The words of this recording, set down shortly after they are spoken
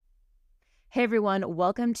Hey everyone,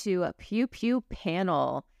 welcome to a Pew Pew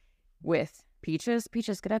Panel with Peaches.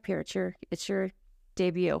 Peaches, get up here. It's your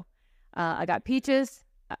debut. I got Peaches.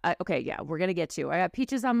 We're gonna get to. I got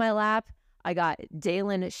Peaches on my lap. I got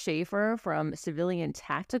Dalen Schaefer from Civilian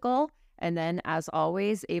Tactical, and then as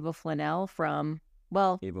always, Ava Flanell from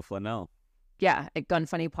Ava Flanell. Yeah, a Gun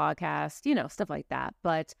Funny podcast, stuff like that.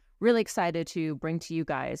 But really excited to bring to you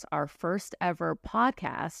guys our first ever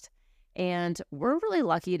podcast, and we're really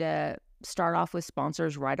lucky to start off with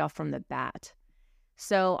sponsors right off from the bat.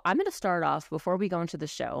 So I'm going to start off before we go into the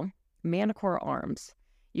show. Manticore Arms.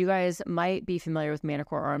 You guys might be familiar with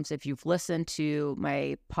Manticore Arms if you've listened to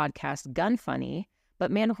my podcast Gun Funny,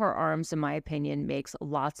 but Manticore Arms, in my opinion, makes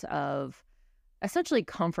lots of essentially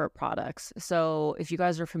comfort products. So if you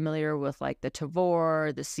guys are familiar with like the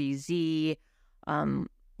Tavor, the CZ,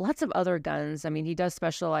 lots of other guns. I mean, he does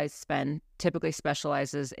typically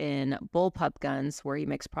specializes in bullpup guns where he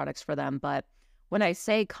makes products for them. But when I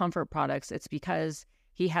say comfort products, it's because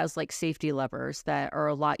he has like safety levers that are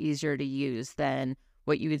a lot easier to use than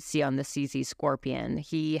what you would see on the CZ Scorpion.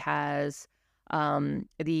 He has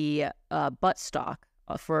the butt stock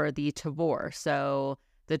for the Tavor. So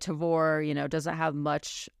the Tavor, doesn't have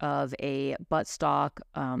much of a butt stock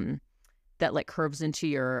that like curves into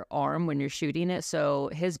your arm when you're shooting it. So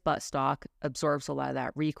his butt stock absorbs a lot of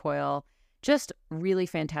that recoil. Just really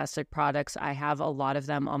fantastic products. I have a lot of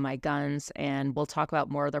them on my guns, and we'll talk about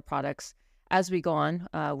more of their products as we go on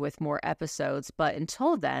with more episodes. But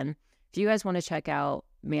until then, if you guys want to check out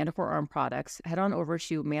Manticore Arm products, head on over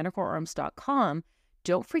to manticorearms.com.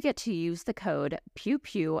 Don't forget to use the code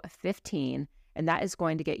PewPew15, and that is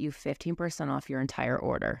going to get you 15% off your entire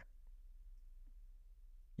order.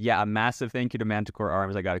 Yeah, a massive thank you to Manticore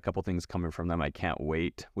Arms. I got a couple things coming from them. I can't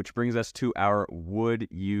wait. Which brings us to our Would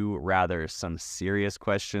You Rather. Some serious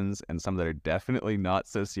questions and some that are definitely not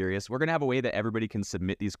so serious. We're going to have a way that everybody can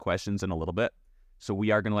submit these questions in a little bit. So we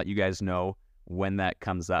are going to let you guys know when that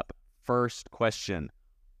comes up. First question.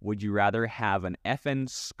 Would you rather have an FN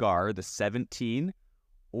Scar, the 17,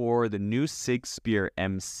 or the new Sig Spear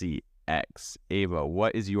MCX? Ava,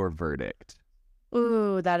 what is your verdict?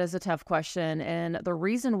 Ooh, that is a tough question. And the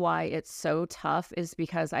reason why it's so tough is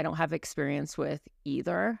because I don't have experience with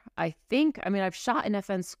either. I've shot an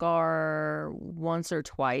FN Scar once or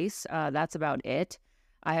twice. That's about it.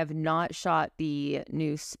 I have not shot the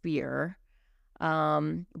new Spear.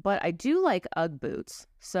 But I do like Ugg boots.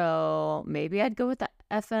 So maybe I'd go with the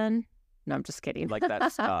FN. No, I'm just kidding. Like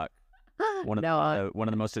that stock. One of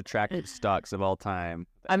the most attractive stocks of all time.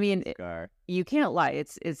 I mean, you can't lie.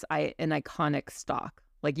 It's an iconic stock.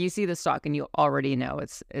 Like you see the stock and you already know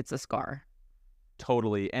it's a Scar.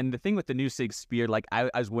 Totally. And the thing with the new Sig Spear, like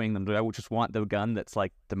I was weighing them. Do I just want the gun that's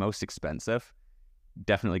like the most expensive?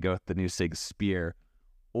 Definitely go with the new Sig Spear.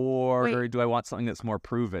 Or do I want something that's more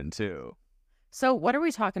proven too? So what are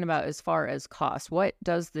we talking about as far as cost? What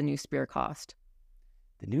does the new Spear cost?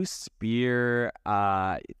 The new Spear,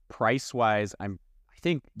 price-wise, I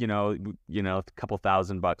think, a couple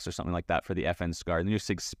 $1,000 or something like that for the FN Scar. The new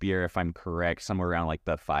Sig Spear, if I'm correct, somewhere around like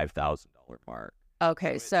the $5,000 mark.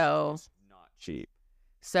 Okay, so it's not cheap.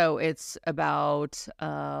 So it's about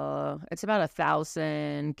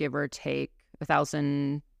 1,000, give or take,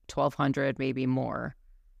 1,000, 1,200, maybe more,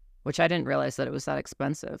 which I didn't realize that it was that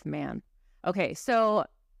expensive, man. Okay, so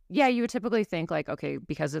yeah, you would typically think like, okay,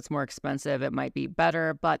 because it's more expensive, it might be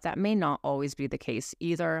better, but that may not always be the case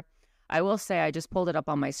either. I will say I just pulled it up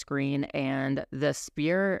on my screen, and the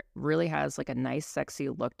Spear really has like a nice, sexy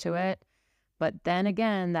look to it. But then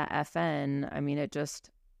again, that FN, I mean,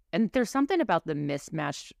 and there's something about the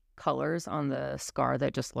mismatched colors on the Scar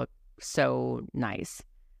that just look so nice,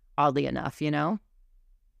 oddly enough,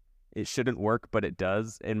 It shouldn't work, but it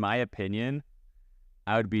does. In my opinion,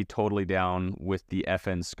 I would be totally down with the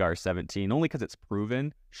FN Scar 17, only because it's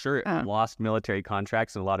proven. Sure, it lost military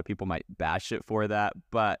contracts, and a lot of people might bash it for that,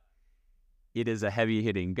 but it is a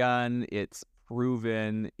heavy-hitting gun. It's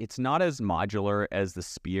proven. It's not as modular as the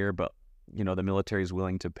Spear, but, the military is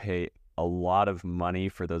willing to pay a lot of money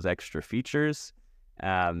for those extra features.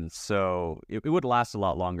 So it would last a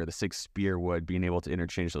lot longer. The Sig Spear would, being able to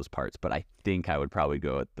interchange those parts, but I think I would probably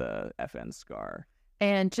go with the FN Scar.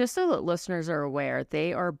 And just so that listeners are aware,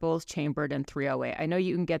 they are both chambered in .308. I know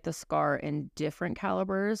you can get the Scar in different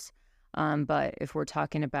calibers, but if we're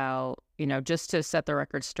talking about, just to set the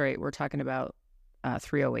record straight, we're talking about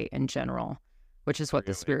 .308 in general, which is what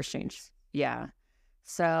the Spear changed. Yeah.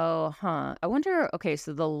 So, I wonder, okay,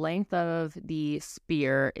 so the length of the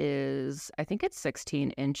Spear is, I think it's 16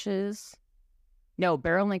 inches. No,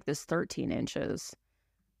 barrel length is 13 inches.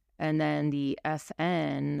 And then the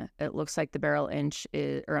FN, it looks like the barrel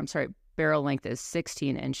barrel length is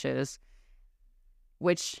 16 inches,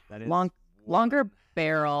 which That is longer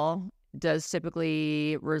barrel does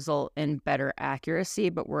typically result in better accuracy,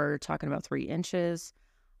 but we're talking about 3 inches.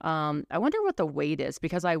 I wonder what the weight is,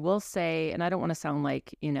 because I will say, and I don't want to sound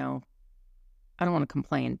like, I don't want to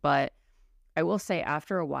complain, but I will say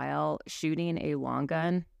after a while, shooting a long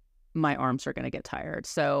gun, my arms are going to get tired.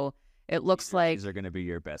 So it looks like these are going to be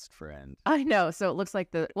your best friend. I know. So it looks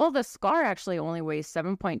like the SCAR actually only weighs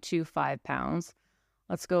 7.25 pounds.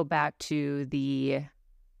 Let's go back to the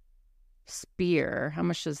Spear. How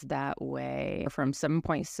much does that weigh? From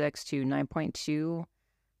 7.6 to 9.2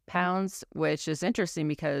 pounds, which is interesting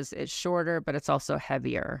because it's shorter, but it's also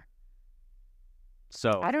heavier.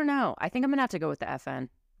 So I don't know. I think I'm going to have to go with the FN.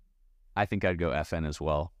 I think I'd go FN as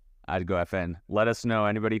well. I'd go FN. Let us know.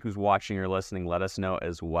 Anybody who's watching or listening, let us know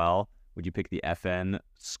as well. Would you pick the FN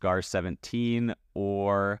SCAR 17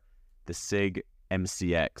 or the SIG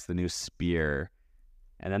MCX, the new Spear?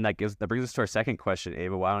 And then that brings us to our second question.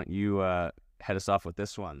 Ava, why don't you head us off with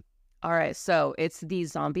this one? All right. So it's the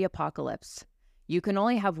zombie apocalypse. You can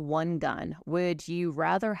only have one gun. Would you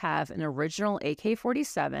rather have an original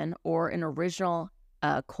AK-47 or an original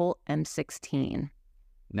Colt M16?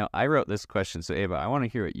 Now, I wrote this question, so Ava, I want to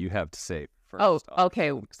hear what you have to say first. Oh,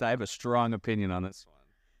 okay. Because I have a strong opinion on this one.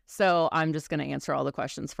 So I'm just going to answer all the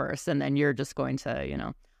questions first, and then you're just going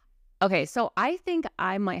to, Okay, so I think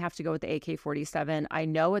I might have to go with the AK-47. I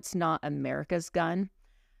know it's not America's gun,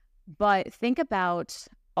 but think about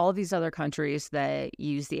all these other countries that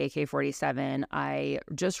use the AK-47. I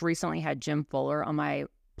just recently had Jim Fuller on my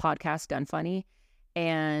podcast, Gun Funny,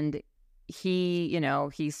 and he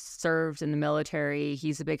served in the military.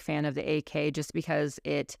 He's a big fan of the AK just because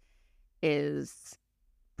it is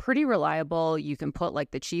pretty reliable. You can put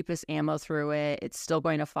like the cheapest ammo through it. It's still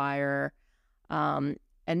going to fire.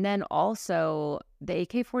 And then also the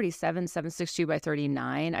AK-47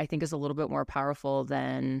 7.62x39, I think is a little bit more powerful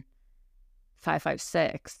than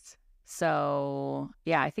 5.56. So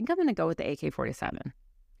yeah, I think I'm going to go with the AK-47.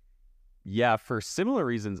 Yeah, for similar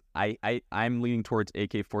reasons, I'm leaning towards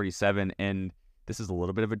AK-47, and this is a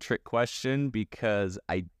little bit of a trick question because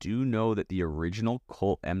I do know that the original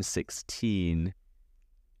Colt M16,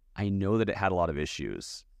 I know that it had a lot of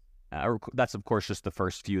issues. That's, of course, just the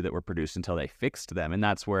first few that were produced until they fixed them, and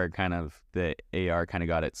that's where kind of the AR kind of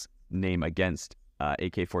got its name against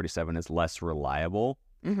AK-47 as less reliable.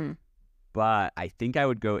 Mm-hmm. But I think I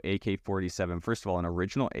would go AK-47. First of all, an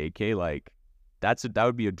original AK, like, that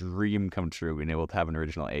would be a dream come true, being able to have an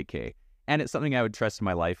original AK. And it's something I would trust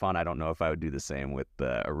my life on. I don't know if I would do the same with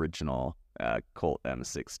the original Colt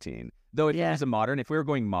M16. Though it is a modern, if we were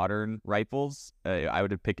going modern rifles, I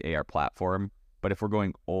would have picked AR platform. But if we're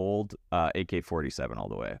going old, AK-47 all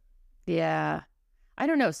the way. Yeah. I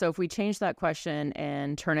don't know. So if we change that question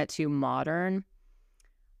and turn it to modern,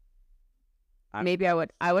 maybe I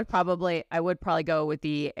would probably go with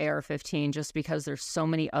the AR-15 just because there's so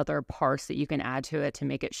many other parts that you can add to it to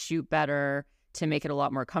make it shoot better, to make it a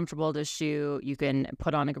lot more comfortable to shoot. You can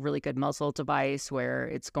put on a really good muzzle device where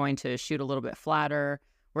it's going to shoot a little bit flatter.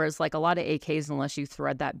 Whereas like a lot of AKs, unless you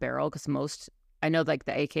thread that barrel, because I know like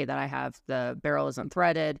the AK that I have, the barrel isn't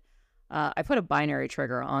threaded. I put a binary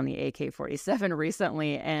trigger on the AK-47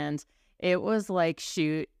 recently, and it was like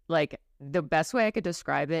the best way I could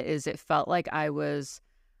describe it is it felt like I was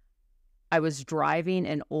driving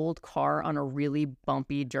an old car on a really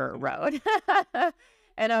bumpy dirt road.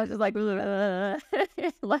 And I was just like, well,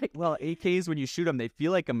 AKs, when you shoot them, they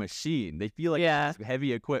feel like a machine. They feel like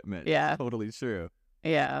heavy equipment. Yeah. It's totally true.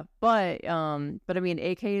 Yeah, but I mean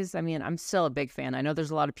AKs, I'm still a big fan. I know there's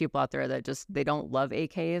a lot of people out there that they don't love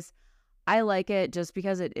AKs. I like it just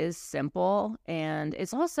because it is simple, and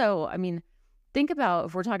it's also, think about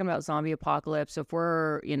if we're talking about zombie apocalypse, if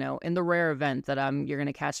we're, in the rare event that you're going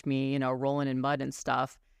to catch me, rolling in mud and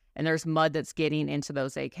stuff, and there's mud that's getting into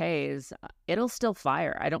those AKs, it'll still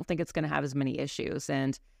fire. I don't think it's going to have as many issues,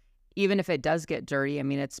 and even if it does get dirty,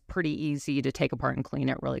 it's pretty easy to take apart and clean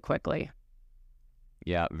it really quickly.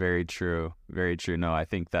 Yeah, very true. Very true. No, I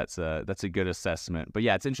think that's a good assessment. But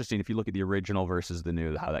yeah, it's interesting if you look at the original versus the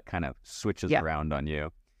new, how that kind of switches around on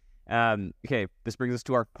you. Okay, this brings us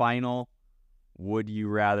to our final would you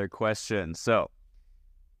rather question. So,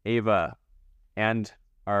 Ava and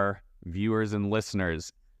our viewers and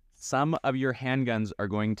listeners, some of your handguns are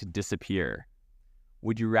going to disappear.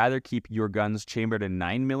 Would you rather keep your guns chambered in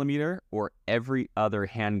 9mm or every other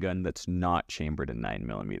handgun that's not chambered in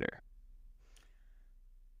 9mm?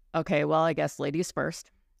 Okay, well, I guess ladies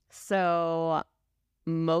first. So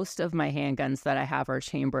most of my handguns that I have are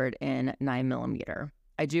chambered in 9mm.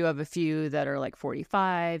 I do have a few that are like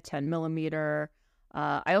 45, 10mm.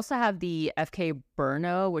 I also have the FK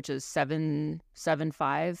Burno, which is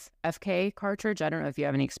 7.75 FK cartridge. I don't know if you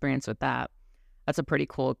have any experience with that. That's a pretty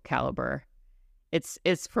cool caliber.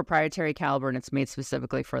 It's proprietary caliber, and it's made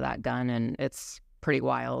specifically for that gun, and it's pretty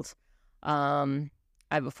wild. I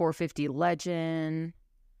have a 450 Legend.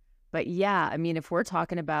 But yeah, I mean, if we're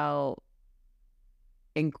talking about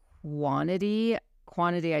in quantity,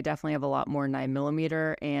 I definitely have a lot more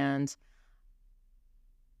 9mm, and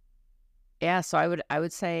yeah, so I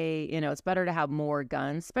would say, you know, it's better to have more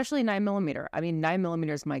guns, especially 9mm. I mean, 9mm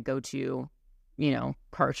is my go-to, you know,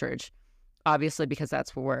 cartridge, obviously, because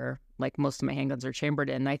that's where like most of my handguns are chambered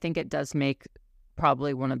in. I think it does make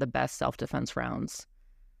probably one of the best self-defense rounds.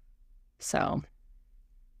 So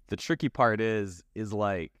the tricky part is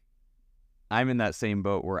like, I'm in that same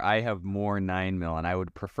boat where I have more 9mm, and I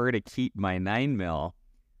would prefer to keep my 9mm,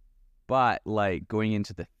 but like going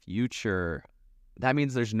into the future, that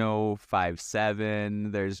means there's no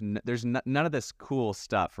 5.7, there's none of this cool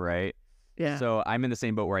stuff, right? yeah. So I'm in the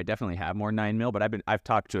same boat where I definitely have more 9mm, but I've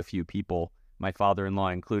talked to a few people, my father-in-law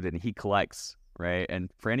included, and he collects, right?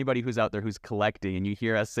 And for anybody who's out there who's collecting, and you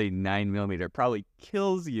hear us say 9mm, it probably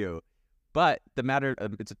kills you. But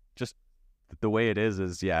it's just the way it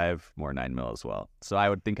is yeah, I have more 9mm as well. So I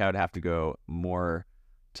would think I would have to go more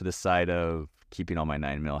to the side of keeping all my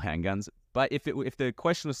 9mm handguns. But if the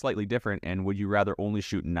question was slightly different, and would you rather only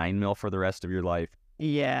shoot 9mm for the rest of your life?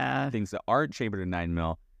 Yeah. Things that aren't chambered in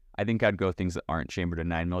 9mm, I think I'd go things that aren't chambered in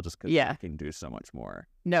 9mm just because you can do so much more.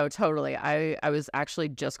 No, totally. I was actually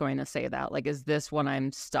just going to say that. Like, is this one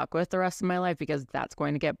I'm stuck with the rest of my life? Because that's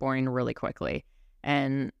going to get boring really quickly.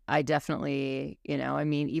 And I definitely, you know, I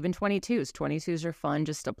mean, even 22s are fun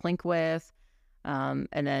just to plink with. And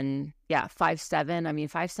then, yeah, 5.7. I mean,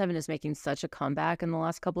 5.7 is making such a comeback in the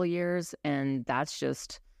last couple of years. And that's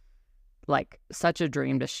just like such a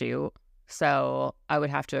dream to shoot. So I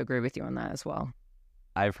would have to agree with you on that as well.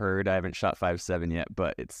 I've heard, I haven't shot 5.7 yet,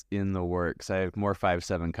 but it's in the works. I have more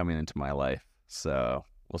 5.7 coming into my life. So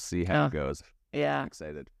we'll see how it goes. Yeah. I'm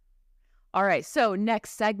excited. All right, so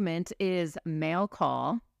next segment is mail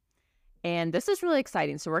call, and this is really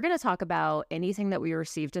exciting. So we're going to talk about anything that we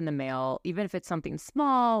received in the mail, even if it's something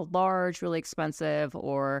small, large, really expensive,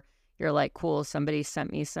 or you're like, cool, somebody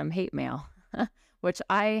sent me some hate mail, which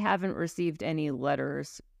I haven't received any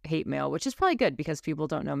letters, hate mail, which is probably good because people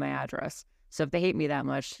don't know my address. So if they hate me that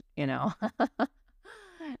much, you know,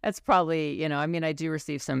 that's probably, you know, I mean, I do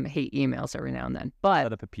receive some hate emails every now and then, but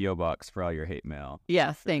set up a P.O. box for all your hate mail.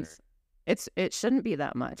 Yeah, thanks. It shouldn't be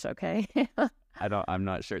that much, okay? I'm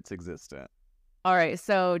not sure it's existent. All right,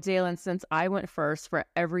 so Dalen, since I went first for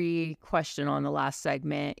every question on the last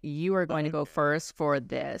segment, you are going to go first for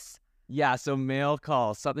this. Yeah, so mail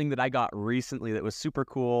call, something that I got recently that was super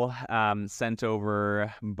cool, sent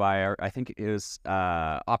over by I think it was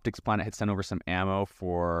Optics Planet had sent over some ammo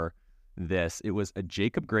for this. It was a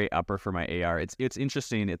Jacob Gray upper for my AR. It's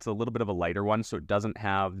interesting. It's a little bit of a lighter one, so it doesn't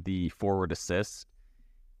have the forward assist.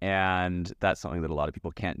 And that's something that a lot of people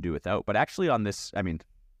can't do without. But actually on this, I mean,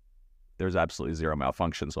 there's absolutely zero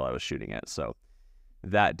malfunctions while I was shooting it. So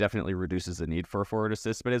that definitely reduces the need for a forward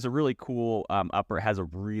assist. But it's a really cool upper. It has a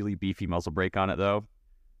really beefy muzzle brake on it, though.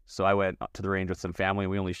 So I went to the range with some family,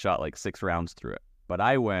 and we only shot like 6 rounds through it. But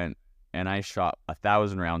I went and I shot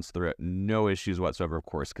 1,000 rounds through it. No issues whatsoever, of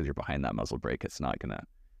course, because you're behind that muzzle brake. It's not gonna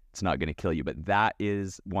kill you. But that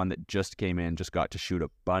is one that just came in, just got to shoot a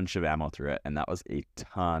bunch of ammo through it, and that was a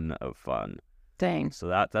ton of fun. Dang. So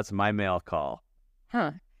that's my mail call.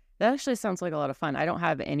 Huh. That actually sounds like a lot of fun. I don't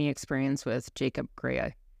have any experience with Jacob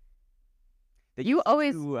Gray. They used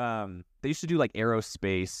to do like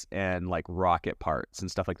aerospace and like rocket parts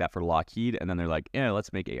and stuff like that for Lockheed, and then they're like, yeah,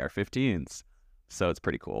 let's make AR-15s. So it's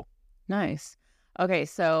pretty cool. Nice. Okay,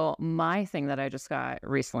 so my thing that I just got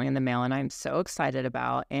recently in the mail, and I'm so excited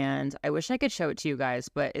about, and I wish I could show it to you guys,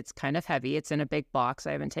 but it's kind of heavy. It's in a big box.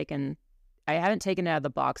 I haven't taken it out of the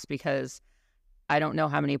box because I don't know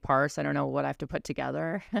how many parts. I don't know what I have to put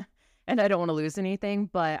together, and I don't want to lose anything.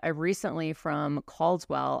 But I recently, from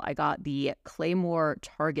Caldwell, I got the Claymore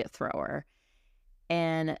target thrower,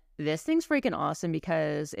 and this thing's freaking awesome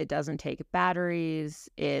because it doesn't take batteries.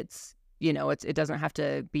 It's it doesn't have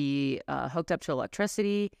to be hooked up to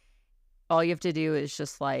electricity. All you have to do is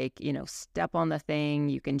just step on the thing.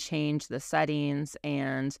 You can change the settings,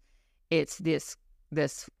 and it's this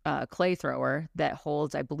clay thrower that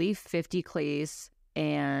holds, I believe, 50 clays,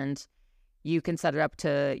 and you can set it up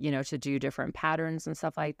to, to do different patterns and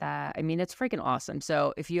stuff like that. I mean, it's freaking awesome.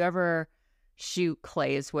 So if you ever shoot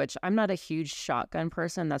clays, which I'm not a huge shotgun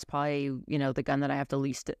person, that's probably, the gun that I have the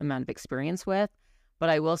least amount of experience with. But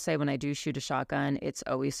I will say when I do shoot a shotgun, it's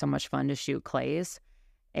always so much fun to shoot clays.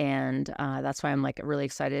 And that's why I'm like really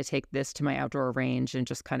excited to take this to my outdoor range and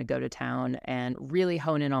just kind of go to town and really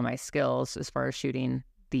hone in on my skills as far as shooting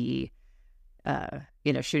the,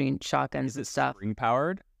 shooting shotguns and stuff. Is it spring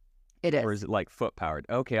powered? It is. Or is it like foot powered?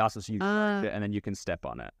 Okay, awesome. So you charge it and then you can step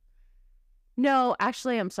on it. No,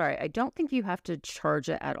 actually, I'm sorry. I don't think you have to charge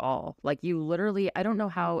it at all. Like you literally, I don't know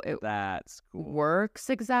how That's cool. works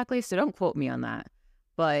exactly. So don't quote me on that.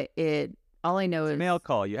 But all I know is mail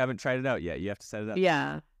call. You haven't tried it out yet. You have to set it up.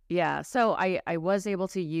 Yeah. So I was able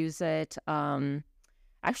to use it.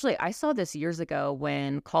 Actually, I saw this years ago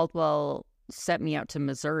when Caldwell sent me out to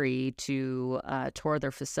Missouri to tour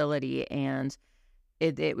their facility, and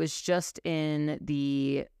it was just in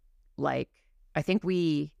the I think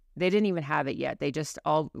they didn't even have it yet. They just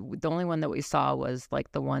the only one that we saw was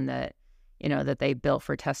like the one that that they built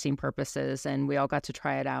for testing purposes, and we all got to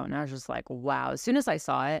try it out, and I was just like, wow. As soon as I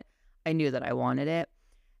saw it, I knew that I wanted it.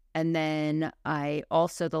 And then I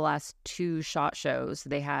also, the last 2 SHOT shows,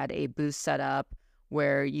 they had a booth set up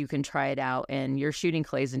where you can try it out, and you're shooting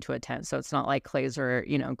clays into a tent. So it's not like clays are,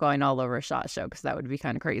 going all over a SHOT show, because that would be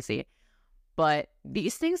kind of crazy. But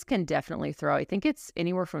these things can definitely throw, I think it's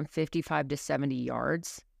anywhere from 55 to 70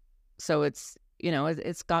 yards. So it's,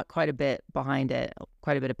 it's got quite a bit behind it,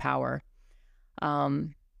 quite a bit of power.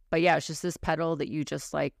 But yeah, it's just this pedal that you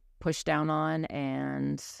just like push down on,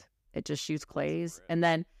 and it just shoots clays. And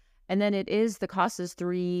then the cost is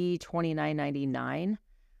 $329.99.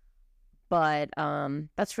 But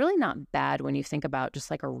that's really not bad when you think about just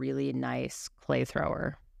like a really nice clay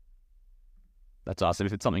thrower. That's awesome.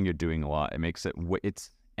 If it's something you're doing a lot, it makes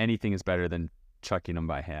anything is better than chucking them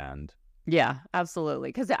by hand. Yeah, absolutely.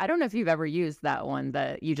 Because I don't know if you've ever used that one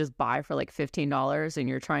that you just buy for like $15 and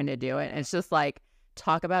you're trying to do it. And it's just like,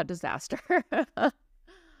 talk about disaster.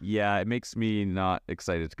 Yeah, it makes me not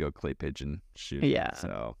excited to go clay pigeon shooting. Yeah.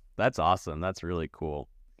 So that's awesome. That's really cool.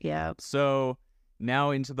 Yeah. So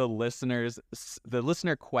now into the listener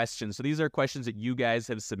questions. So these are questions that you guys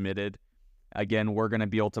have submitted. Again, we're going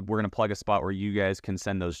to plug a spot where you guys can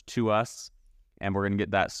send those to us, and we're going to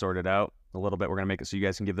get that sorted out a little bit. We're going to make it so you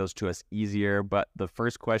guys can give those to us easier. But the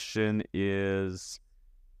first question is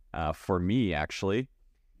for me, actually.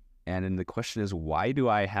 And then the question is, why do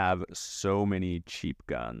I have so many cheap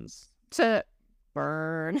guns? To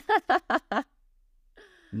burn.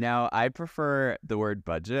 Now, I prefer the word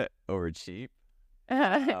budget over cheap.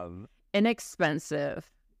 Inexpensive.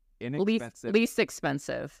 Least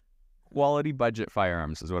expensive. Quality budget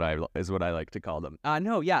firearms is what I like to call them.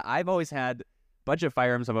 I've always had budget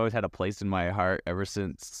firearms. I've always had a place in my heart ever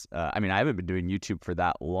since. I haven't been doing YouTube for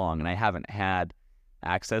that long, and I haven't had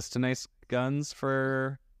access to nice guns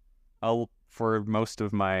for most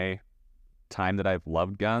of my time that I've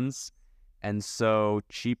loved guns. And so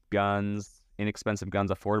cheap guns, inexpensive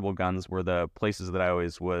guns, affordable guns were the places that I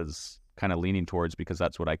always was kind of leaning towards, because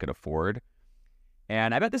that's what I could afford.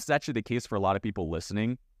 And I bet this is actually the case for a lot of people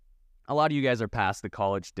listening. A lot of you guys are past the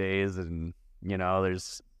college days, and you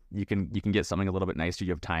can get something a little bit nicer.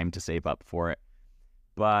 You have time to save up for it.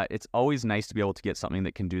 But it's always nice to be able to get something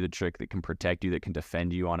that can do the trick, that can protect you, that can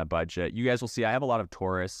defend you on a budget. You guys will see I have a lot of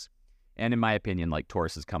Taurus. And in my opinion, like,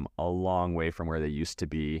 Taurus has come a long way from where they used to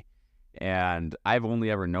be. And I've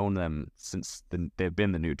only ever known them since they've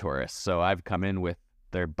been the new Taurus. So I've come in with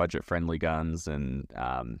their budget-friendly guns and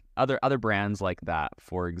other brands like that.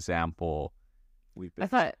 For example, I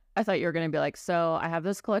thought you were going to be like, so I have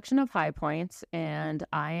this collection of High Points, and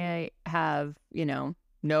I have, no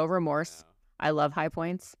remorse. Yeah. I love High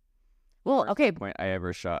Points. Well, okay. Point I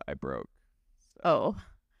ever shot, I broke. So. Oh.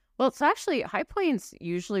 Well, it's actually, High Points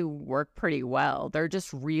usually work pretty well. They're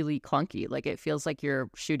just really clunky. Like, it feels like you're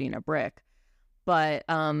shooting a brick. But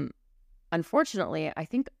unfortunately, I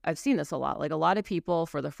think I've seen this a lot. Like, a lot of people,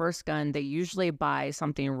 for the first gun, they usually buy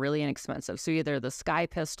something really inexpensive. So either the Sky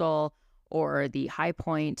Pistol or the High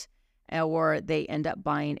Point, or they end up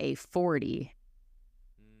buying a 40.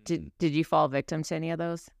 Did you fall victim to any of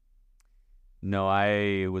those? No,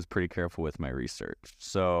 I was pretty careful with my research.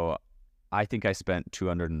 So I think I spent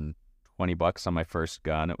 $220 on my first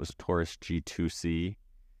gun. It was a Taurus G2C.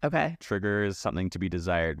 Okay. Trigger is something to be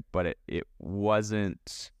desired, but it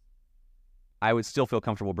wasn't. I would still feel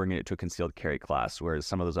comfortable bringing it to a concealed carry class, whereas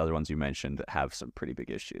some of those other ones you mentioned have some pretty big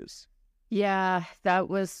issues. Yeah, that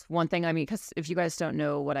was one thing. Because if you guys don't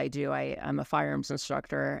know what I do, I'm a firearms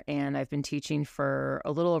instructor, and I've been teaching for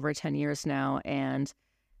a little over 10 years now. And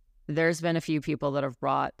there's been a few people that have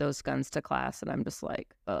brought those guns to class, and I'm just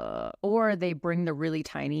like, or they bring the really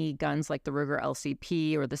tiny guns like the Ruger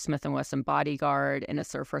LCP or the Smith & Wesson Bodyguard, and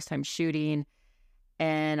it's their first time shooting.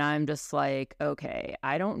 And I'm just like, okay,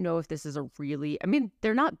 I don't know if this is a really, I mean,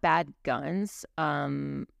 they're not bad guns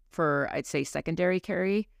for, I'd say, secondary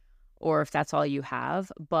carry, or if that's all you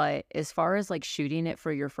have. But as far as like shooting it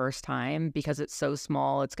for your first time, because it's so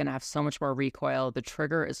small, it's going to have so much more recoil. The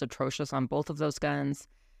trigger is atrocious on both of those guns.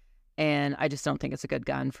 And I just don't think it's a good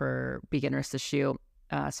gun for beginners to shoot.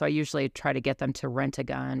 So I usually try to get them to rent a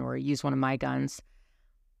gun or use one of my guns.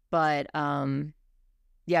 But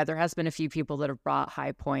yeah, there has been a few people that have brought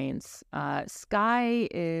high points. Sky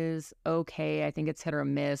is okay. I think it's hit or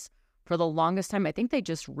miss. For the longest time, I think they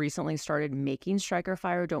just recently started making striker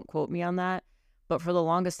fire. Don't quote me on that. But for the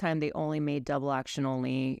longest time, they only made double action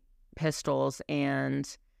only pistols.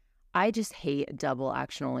 And I just hate double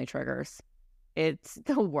action only triggers. It's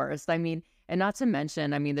the worst. I mean, and not to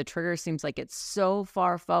mention, I mean, the trigger seems like it's so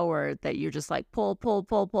far forward that you're just like pull, pull,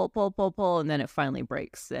 pull, pull, pull, pull, pull, and then it finally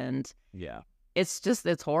breaks. And yeah, it's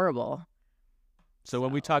horrible. So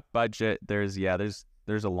when we talk budget, there's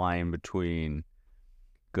a line between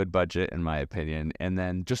good budget, in my opinion, and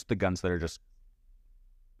then just the guns that are just,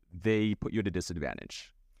 they put you at a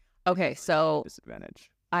disadvantage. Okay, so disadvantage.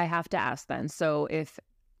 I have to ask then. So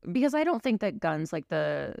because I don't think that guns like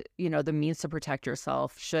the means to protect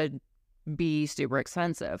yourself should be super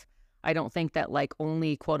expensive. I don't think that like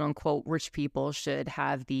only quote unquote rich people should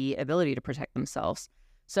have the ability to protect themselves.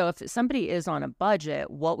 So if somebody is on a budget,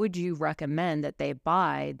 what would you recommend that they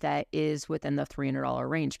buy that is within the $300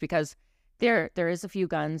 range? Because there is a few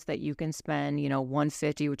guns that you can spend,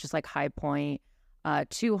 $150, which is like high point,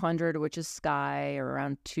 $200, which is Sky, or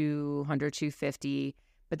around $200, $250.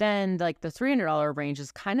 But then like the $300 range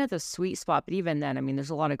is kind of the sweet spot. But even then, I mean, there's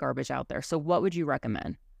a lot of garbage out there. So what would you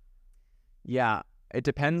recommend? Yeah, it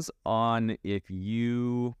depends on if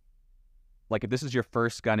this is your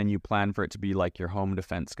first gun and you plan for it to be like your home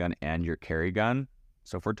defense gun and your carry gun.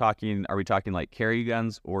 So if are we talking like carry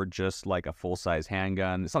guns or just like a full-size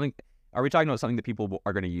handgun? Are we talking about something that people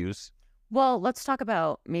are going to use? Well, let's talk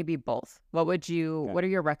about maybe both. What are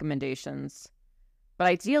your recommendations? But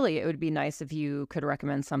ideally, it would be nice if you could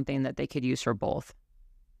recommend something that they could use for both.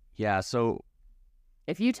 Yeah, so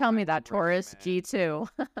if you tell me that Taurus G2.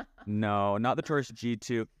 No, not the Taurus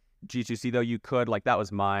G2. G2C, though, you could, like, that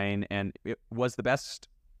was mine, and it was the best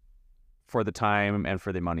for the time and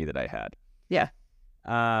for the money that I had. Yeah.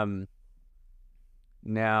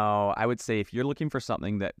 Now, I would say if you're looking for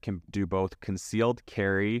something that can do both concealed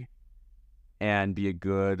carry and be a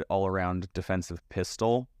good all-around defensive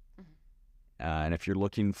pistol, and if you're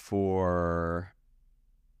looking for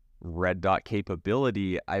red dot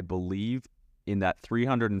capability, I believe in that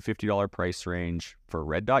 $350 price range for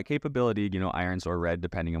red dot capability, irons or red,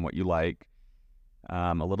 depending on what you like,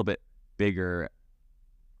 a little bit bigger.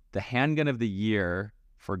 The handgun of the year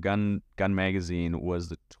for gun magazine was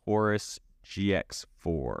the Taurus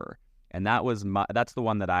GX4, and that's the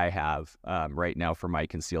one that I have right now for my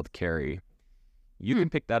concealed carry. You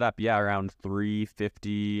can pick that up, around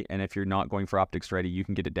 $350, and if you're not going for optics ready, you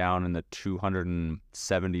can get it down in the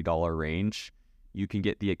 $270 range. You can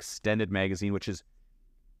get the extended magazine, which is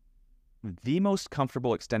the most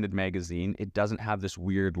comfortable extended magazine. It doesn't have this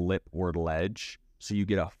weird lip or ledge, so you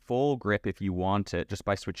get a full grip if you want it just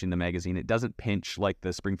by switching the magazine. It doesn't pinch like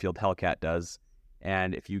the Springfield Hellcat does.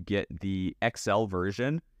 And if you get the XL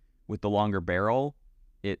version with the longer barrel,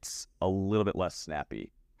 it's a little bit less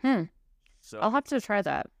snappy. So I'll have to try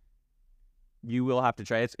that. You will have to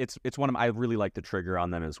try it. It's one of I really like the trigger on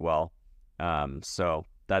them as well. So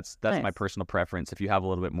that's nice. My personal preference. If you have a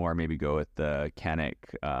little bit more, maybe go with the Canik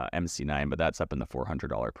MC9, but that's up in the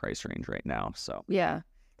 $400 price range right now. So yeah,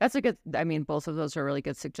 that's a good. I mean, both of those are really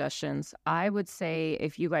good suggestions. I would say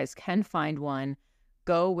if you guys can find one,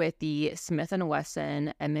 go with the Smith &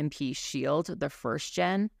 Wesson M&P Shield, the first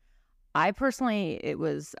gen. I personally, it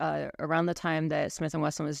was around the time that Smith &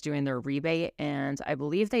 Wesson was doing their rebate, and I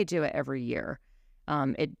believe they do it every year.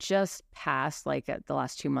 It just passed like the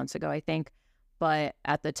last 2 months ago, I think. But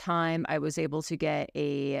at the time, I was able to get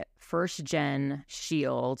a first-gen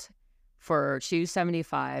shield for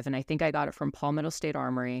 $275, and I think I got it from Palmetto State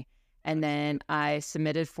Armory. And then I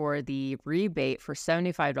submitted for the rebate for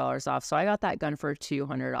 $75 off, so I got that gun for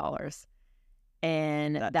 $200.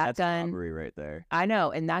 And that's gun robbery right there. I know,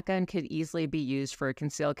 and that gun could easily be used for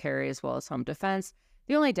concealed carry as well as home defense.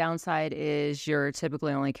 The only downside is you're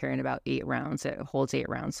typically only carrying about 8 rounds. It holds 8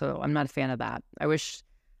 rounds, so I'm not a fan of that. I wish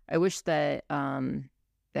that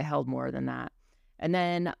they held more than that. And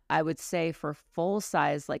then I would say for full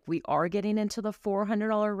size, like we are getting into the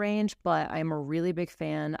 $400 range, but I'm a really big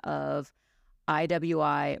fan of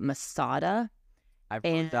IWI Masada. I've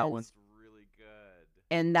heard that one's really good.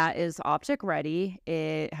 And that is optic ready.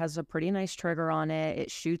 It has a pretty nice trigger on it.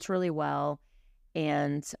 It shoots really well.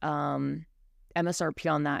 And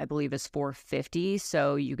MSRP on that, I believe, is $450.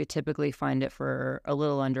 So you could typically find it for a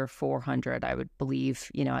little under $400, I would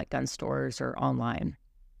believe, at gun stores or online.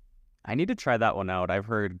 I need to try that one out. I've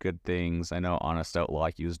heard good things. I know Honest Outlaw,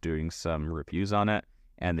 he was doing some reviews on it,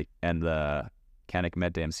 and the Canik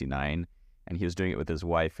Meta MC9, and he was doing it with his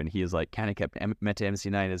wife, and he is like, Canik Meta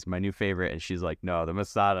MC9 is my new favorite, and she's like, no, the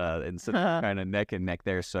Masada, and so kind of neck and neck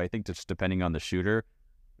there. So I think just depending on the shooter,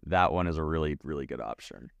 that one is a really, really good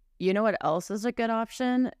option. You know what else is a good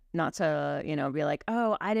option? Not to, be like,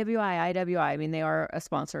 oh, IWI. I mean, they are a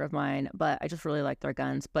sponsor of mine, but I just really like their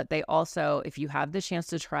guns. But they also, if you have the chance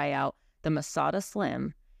to try out the Masada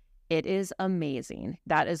Slim, it is amazing.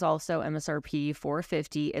 That is also MSRP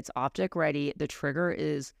 $450. It's optic ready. The trigger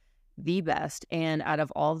is the best. And out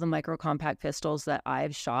of all of the micro compact pistols that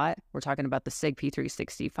I've shot, we're talking about the SIG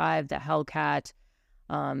P365, the Hellcat,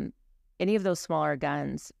 any of those smaller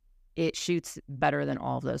guns, it shoots better than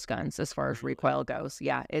all of those guns as far as recoil goes.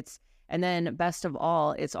 Yeah, and then best of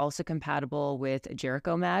all, it's also compatible with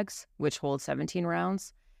Jericho mags, which hold 17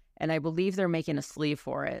 rounds. And I believe they're making a sleeve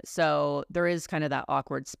for it. So there is kind of that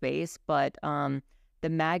awkward space, but the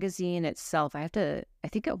magazine itself, I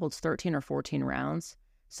think it holds 13 or 14 rounds.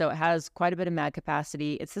 So it has quite a bit of mag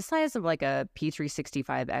capacity. It's the size of like a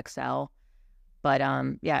P365 XL, but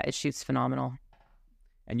yeah, it shoots phenomenal.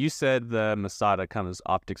 And you said the Masada comes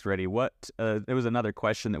optics ready. There was another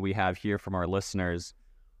question that we have here from our listeners.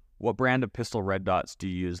 What brand of pistol red dots do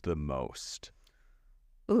you use the most?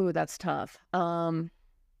 Ooh, that's tough.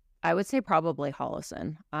 I would say probably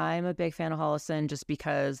Holosun. I'm a big fan of Holosun just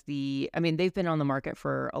because they've been on the market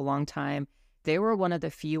for a long time. They were one of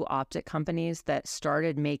the few optic companies that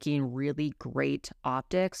started making really great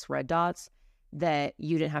optics, red dots, that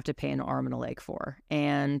you didn't have to pay an arm and a leg for.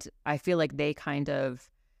 And I feel like they kind of,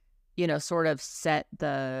 sort of set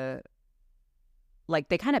they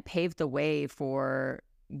kind of paved the way for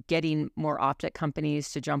getting more optic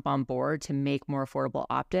companies to jump on board to make more affordable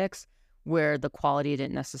optics where the quality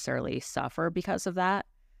didn't necessarily suffer because of that.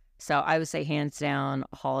 So I would say hands down,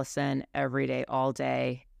 Holosun every day, all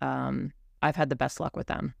day. I've had the best luck with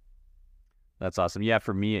them. That's awesome. Yeah,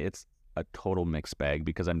 for me, it's a total mixed bag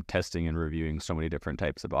because I'm testing and reviewing so many different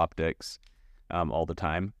types of optics all the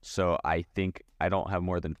time. So I think I don't have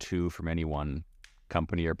more than 2 from any one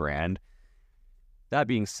company or brand. That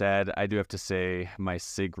being said, I do have to say my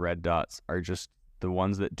SIG red dots are just the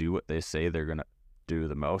ones that do what they say they're going to do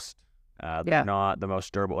the most. They're not the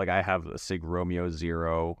most durable. Like I have a SIG Romeo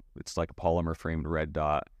Zero. It's like a polymer framed red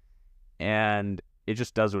dot. And it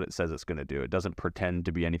just does what it says it's going to do. It doesn't pretend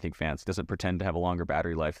to be anything fancy. It doesn't pretend to have a longer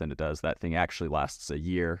battery life than it does. That thing actually lasts a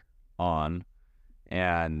year on.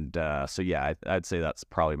 And so, yeah, I'd say that's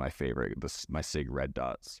probably my favorite, my SIG red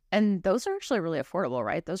dots. And those are actually really affordable,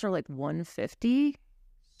 right? Those are like $150.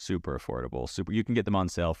 Super affordable. You can get them on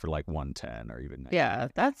sale for like $110 or even $90. Yeah,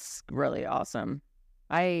 that's really awesome.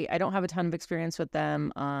 I don't have a ton of experience with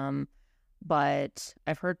them, but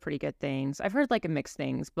I've heard pretty good things. I've heard like mixed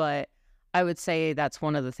things, but I would say that's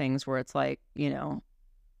one of the things where it's like,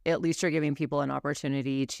 at least you're giving people an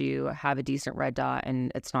opportunity to have a decent red dot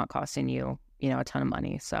and it's not costing you, a ton of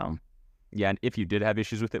money. So, yeah. And if you did have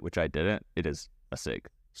issues with it, which I didn't, it is a SIG.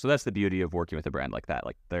 So that's the beauty of working with a brand like that.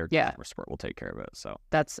 Like their customer support will take care of it. So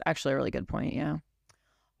that's actually a really good point. Yeah.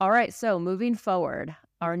 All right. So moving forward,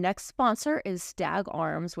 our next sponsor is Stag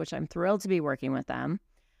Arms, which I'm thrilled to be working with them.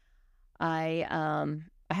 I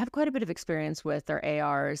have quite a bit of experience with their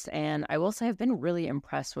ARs, and I will say I've been really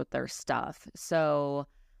impressed with their stuff. So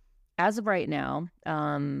as of right now,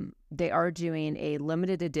 they are doing a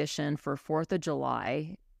limited edition for 4th of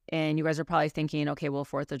July. And you guys are probably thinking, okay, well,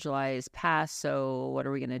 4th of July is past, so what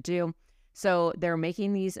are we going to do? So they're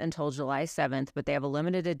making these until July 7th, but they have a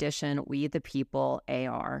limited edition We the People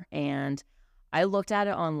AR. And I looked at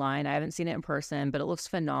it online. I haven't seen it in person, but it looks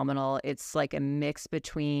phenomenal. It's like a mix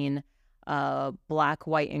between black,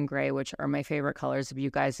 white, and gray, which are my favorite colors. If you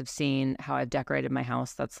guys have seen how I've decorated my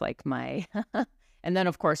house, that's like my... and then,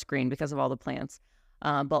 of course, green because of all the plants.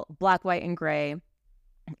 But black, white, and gray.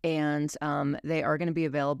 And they are going to be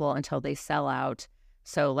available until they sell out.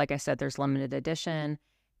 So like I said, there's limited edition.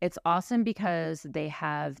 It's awesome because they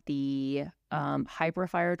have the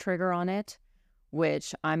Hyperfire trigger on it,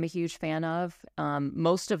 which I'm a huge fan of.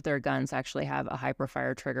 Most of their guns actually have a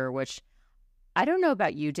Hyperfire trigger, which I don't know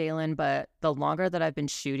about you, Dalen, but the longer that I've been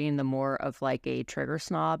shooting, the more of like a trigger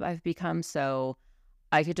snob I've become. So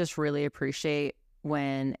I could just really appreciate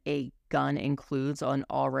when a gun includes an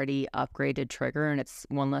already upgraded trigger and it's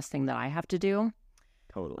one less thing that I have to do.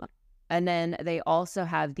 Totally. And then they also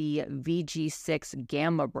have the VG6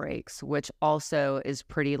 Gamma brakes, which also is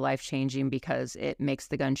pretty life-changing because it makes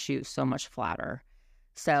the gun shoot so much flatter.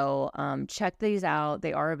 So check these out.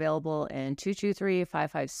 They are available in 223,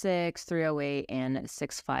 556, 308, and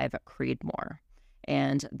 65 Creedmoor.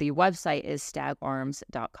 And the website is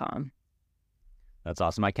stagarms.com. That's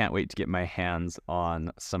awesome. I can't wait to get my hands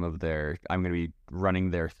on some of their... I'm going to be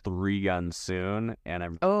running their 3-gun soon, and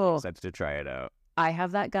I'm excited to try it out. I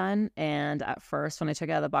have that gun, and at first, when I took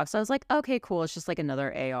it out of the box, I was like, okay, cool. It's just like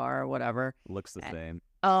another AR or whatever. Looks the same.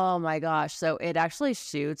 Oh, my gosh. So it actually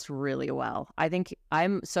shoots really well. I think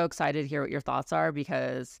I'm so excited to hear what your thoughts are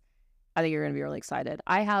because I think you're going to be really excited.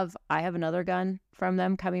 I have another gun from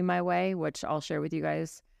them coming my way, which I'll share with you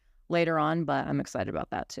guys later on, but I'm excited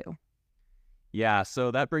about that too. Yeah,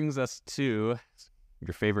 so that brings us to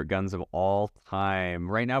your favorite guns of all time.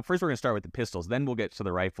 Right now, first we're going to start with the pistols, then we'll get to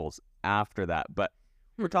the rifles after that. But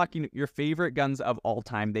we're talking your favorite guns of all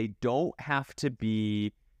time. They don't have to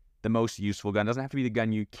be the most useful gun. It doesn't have to be the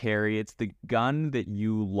gun you carry. It's the gun that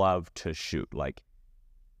you love to shoot. Like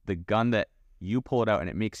the gun that you pull it out and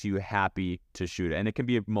it makes you happy to shoot it. And it can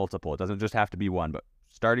be multiple. It doesn't just have to be one. But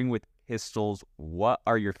starting with pistols, what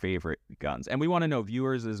are your favorite guns? And we want to know,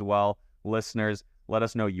 viewers as well, listeners, let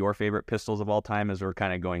us know your favorite pistols of all time as we're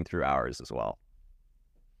kind of going through ours as well.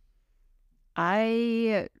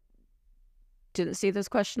 I didn't see this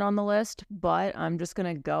question on the list, but I'm just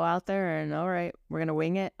going to go out there and all right, we're going to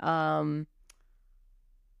wing it.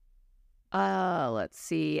 Let's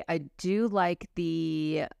see. I do like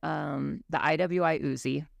the IWI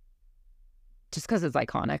Uzi just because it's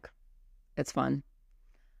iconic. It's fun.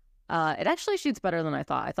 It actually shoots better than I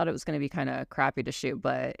thought. I thought it was going to be kind of crappy to shoot,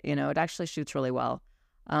 but, you know, it actually shoots really well.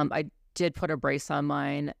 I did put a brace on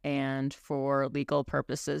mine, and for legal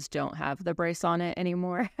purposes, don't have the brace on it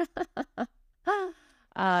anymore.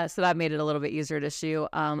 So that made it a little bit easier to shoot.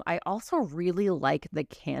 I also really like the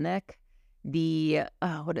Canic. The,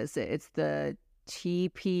 what is it? It's the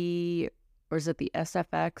TP, or is it the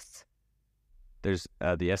SFX? There's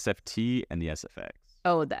the SFT and the SFX.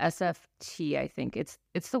 Oh, the SFT, I think. It's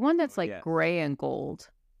the one that's like gray and gold.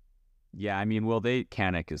 Yeah, I mean, well,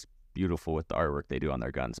 Canic is beautiful with the artwork they do on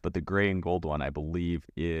their guns, but the gray and gold one, I believe,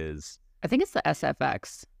 is... I think it's the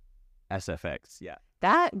SFX. SFX, yeah.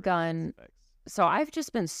 That gun... SFX. So I've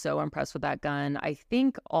just been so impressed with that gun. I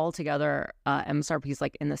think altogether, MSRP is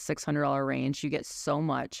like in the $600 range. You get so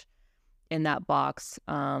much in that box.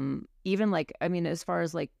 Even like, I mean, as far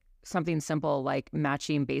as like something simple like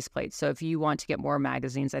matching base plates. So if you want to get more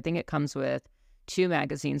magazines, I think it comes with 2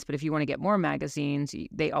 magazines, but if you want to get more magazines,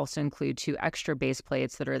 they also include 2 extra base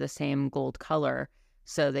plates that are the same gold color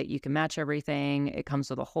so that you can match everything. It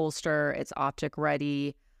comes with a holster. It's optic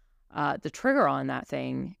ready. The trigger on that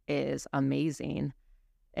thing is amazing.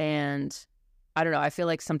 And I don't know, I feel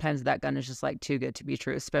like sometimes that gun is just like too good to be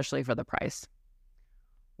true, especially for the price.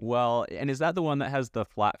 Well, and is that the one that has the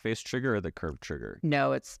flat face trigger or the curved trigger?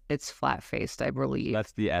 No, it's flat faced, I believe.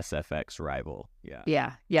 That's the SFX rival. Yeah.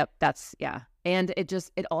 Yeah. Yep. And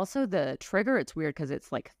it also, the trigger, it's weird because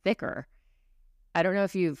it's like thicker. I don't know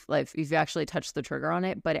if you've actually touched the trigger on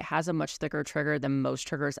it, but it has a much thicker trigger than most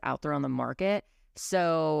triggers out there on the market.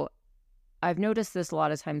 So I've noticed this a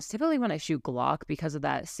lot of times, typically when I shoot Glock, because of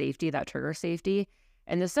that safety, that trigger safety.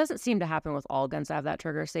 And this doesn't seem to happen with all guns that have that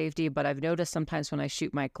trigger safety, but I've noticed sometimes when I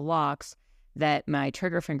shoot my Glocks that my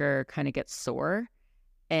trigger finger kind of gets sore.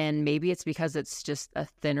 And maybe it's because it's just a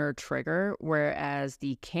thinner trigger, whereas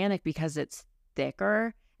the Canic, because it's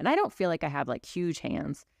thicker, and I don't feel like I have like huge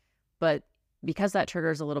hands, but because that trigger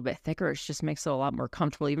is a little bit thicker, it just makes it a lot more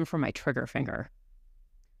comfortable, even for my trigger finger.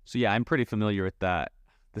 So yeah, I'm pretty familiar with that.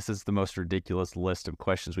 This is the most ridiculous list of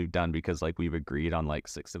questions we've done because like we've agreed on like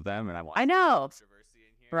 6 of them, and I know,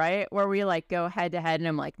 right? Where we like go head to head, and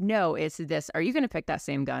I'm like, no, it's this. Are you going to pick that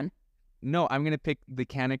same gun? No, I'm going to pick the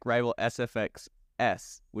Canic rival SFX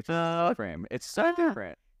S, which is frame. It's so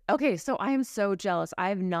different. Okay, so I am so jealous. I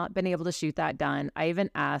have not been able to shoot that gun. I even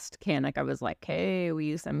asked Canic. I was like, hey, will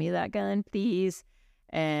you send me that gun, please?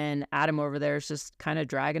 And Adam over there is just kind of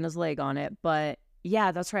dragging his leg on it. But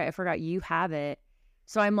yeah, that's right. I forgot you have it.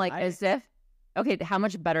 So I'm like, okay, how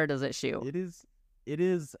much better does it shoot? It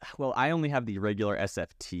is, well, I only have the regular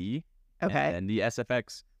SFT. Okay. And the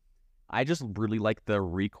SFX, I just really like the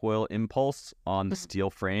recoil impulse on the steel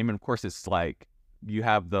frame. And of course, it's like, you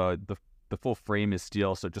have the full frame is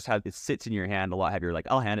steel, so it sits in your hand a lot heavier. Like,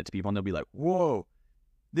 I'll hand it to people and they'll be like, whoa,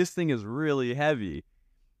 this thing is really heavy.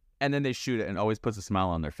 And then they shoot it and it always puts a smile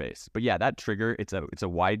on their face. But yeah, that trigger, it's a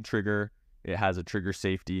wide trigger. It has a trigger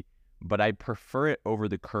safety. But I prefer it over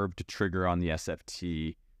the curved trigger on the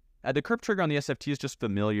SFT The curved trigger on the SFT is just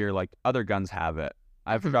familiar. Like other guns have it.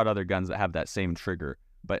 I've shot other guns that have that same trigger,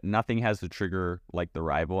 but nothing has the trigger like the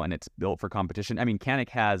rival, and it's built for competition. I mean, Canik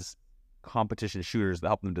has competition shooters that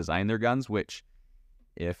help them design their guns, which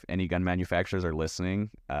if any gun manufacturers are listening,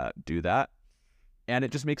 do that. And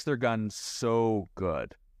it just makes their gun so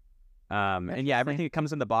good. And yeah, everything that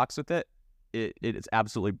comes in the box with it, it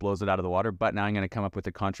absolutely blows it out of the water. But now I'm going to come up with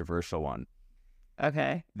a controversial one.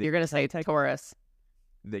 Okay. You're going to say Taurus.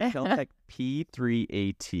 The Kel-Tec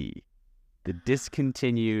P3AT, the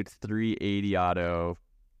discontinued 380 auto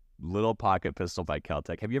little pocket pistol by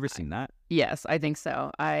Kel-Tec. Have you ever seen that? Yes, I think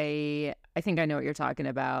so. I think I know what you're talking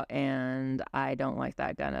about, and I don't like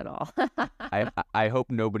that gun at all. I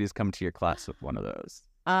hope nobody's come to your class with one of those.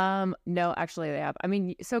 No, actually they have. I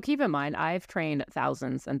mean, so keep in mind, I've trained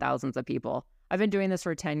thousands and thousands of people. I've been doing this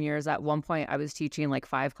for 10 years. At one point, I was teaching like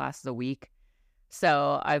 5 classes a week.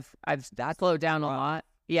 So I've slowed down a lot.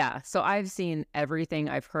 Yeah. So I've seen everything.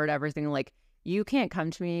 I've heard everything. Like, you can't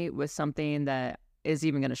come to me with something that is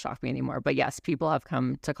even going to shock me anymore. But yes, people have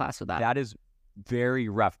come to class with that. That is very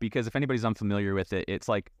rough, because if anybody's unfamiliar with it, it's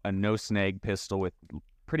like a no snag pistol with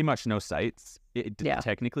pretty much no sights. It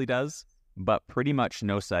technically does, but pretty much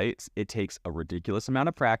no sights. It takes a ridiculous amount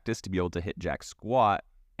of practice to be able to hit jack squat,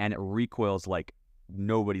 and it recoils like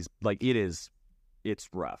nobody's, like it's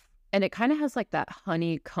rough. And it kind of has like that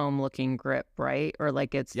honeycomb looking grip, right? Or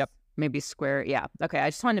like it's maybe square. Yeah. Okay. I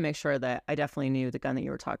just wanted to make sure that I definitely knew the gun that you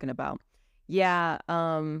were talking about. Yeah.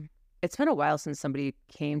 It's been a while since somebody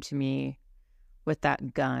came to me with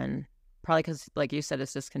that gun. Probably because, like you said,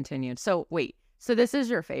 it's discontinued. So wait. So this is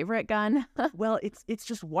your favorite gun? Well, it's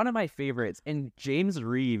just one of my favorites. And James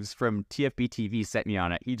Reeves from TFB TV sent me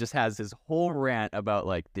on it. He just has his whole rant about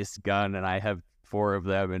like this gun, and I have 4 of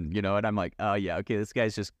them, and and I'm like, oh yeah, okay, this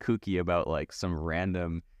guy's just kooky about like some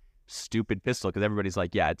random stupid pistol, because everybody's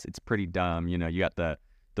like, yeah, it's pretty dumb, you got the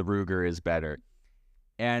Ruger is better.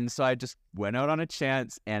 And so I just went out on a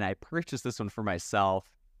chance and I purchased this one for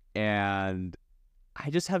myself, and I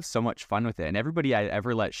just have so much fun with it. And everybody I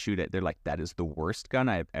ever let shoot it, they're like, that is the worst gun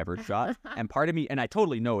I've ever shot. And part of me, and I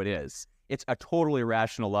totally know it is, it's a totally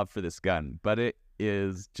irrational love for this gun, but it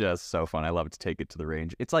is just so fun. I love to take it to the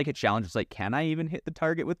range. It's like a challenge. It's like, can I even hit the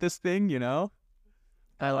target with this thing?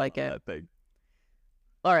 I like it. That thing.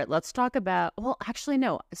 All right, let's talk about, well, actually,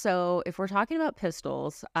 no. So if we're talking about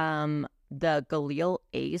pistols, the Galil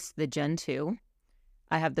Ace, the Gen 2,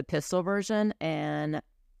 I have the pistol version, and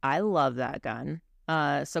I love that gun.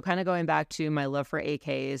 So kind of going back to my love for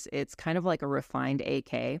AKs, it's kind of like a refined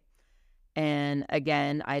AK. And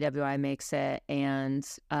again, IWI makes it, and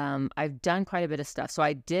I've done quite a bit of stuff. So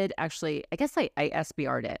I did actually, I guess I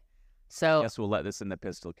SBR'd it. So I guess we'll let this in the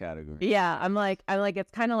pistol category. Yeah, I'm like,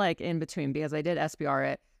 it's kind of like in between, because I did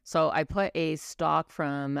SBR it. So I put a stock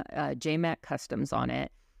from JMac Customs on it,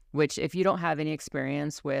 which if you don't have any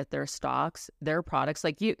experience with their stocks, their products,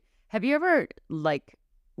 like have you ever like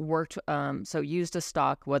worked, so used a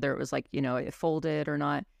stock, whether it was like, it folded or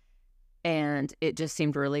not, and it just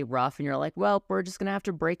seemed really rough, and you're like, well, we're just gonna have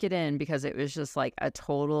to break it in, because it was just like a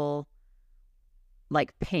total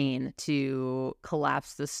like pain to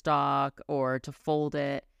collapse the stock or to fold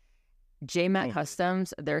it. JMac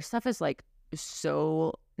Customs, their stuff is like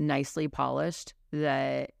so nicely polished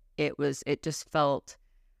that it just felt,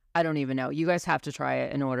 I don't even know. You guys have to try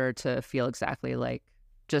it in order to feel exactly like,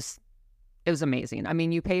 just, it was amazing. I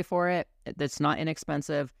mean, you pay for it. It's not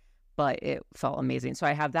inexpensive, but it felt amazing. So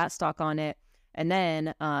I have that stock on it. And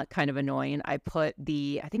then, kind of annoying, I put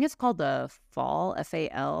I think it's called the FAL,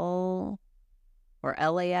 F-A-L, or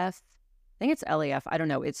L-A-F. I think it's L-A-F. I don't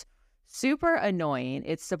know. It's super annoying.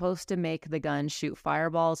 It's supposed to make the gun shoot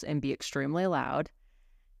fireballs and be extremely loud.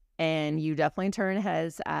 And you definitely turn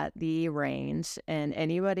heads at the range. And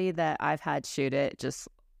anybody that I've had shoot it just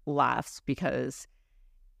laughs, because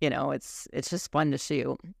it's just fun to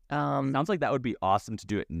shoot. Sounds like that would be awesome to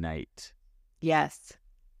do at night. Yes.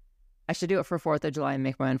 I should do it for 4th of July and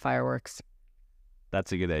make my own fireworks.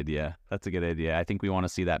 That's a good idea. I think we want to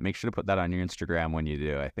see that. Make sure to put that on your Instagram when you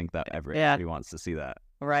do. I think that everybody wants to see that.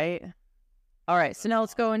 Right? All right. So now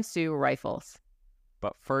let's go into rifles.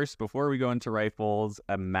 But first, before we go into rifles,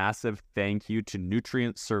 a massive thank you to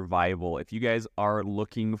Nutrient Survival. If you guys are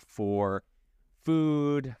looking for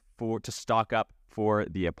food to stock up for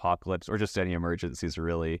the apocalypse, or just any emergencies,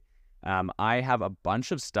 really, I have a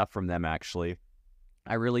bunch of stuff from them, actually.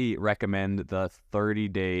 I really recommend the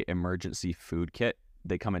 30-day emergency food kit.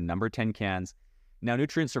 They come in number 10 cans. Now,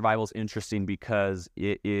 Nutrient Survival is interesting because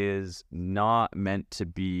it is not meant to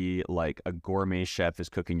be like a gourmet chef is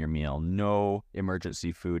cooking your meal. No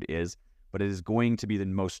emergency food is. but it is going to be the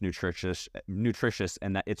most nutritious,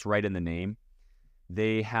 and that it's right in the name.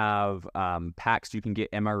 They have packs you can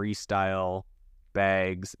get MRE style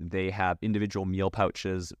bags. They have individual meal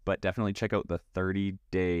pouches, but definitely check out the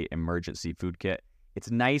 30-day emergency food kit. It's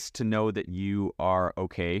nice to know that you are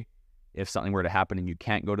okay if something were to happen and you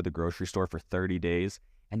can't go to the grocery store for 30 days.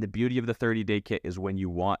 And the beauty of the 30-day kit is when you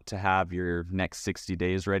want to have your next 60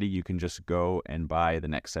 days ready, you can just go and buy the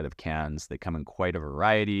next set of cans. They come in quite a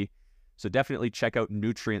variety. So definitely check out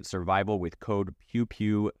Nutrient Survival with code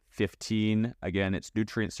PewPew15. Again, it's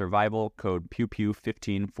Nutrient Survival, code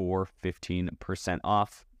PewPew15 for 15%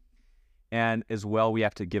 off. And as well, we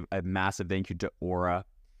have to give a massive thank you to Aura.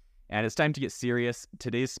 And it's time to get serious.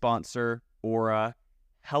 Today's sponsor, Aura,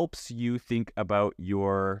 helps you think about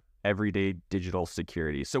your everyday digital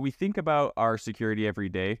security. So we think about our security every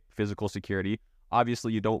day, physical security.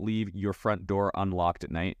 Obviously, you don't leave your front door unlocked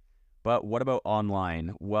at night. But what about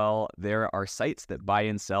online? Well, there are sites that buy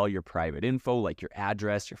and sell your private info, like your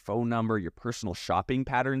address, your phone number, your personal shopping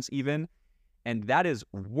patterns even. And that is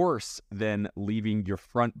worse than leaving your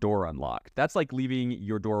front door unlocked. That's like leaving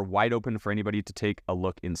your door wide open for anybody to take a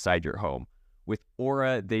look inside your home. With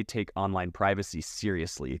Aura, they take online privacy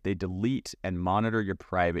seriously. They delete and monitor your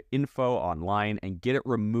private info online and get it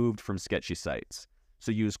removed from sketchy sites.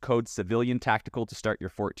 So use code Civilian Tactical to start your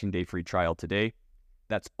 14-day free trial today.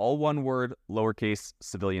 That's all one word, lowercase,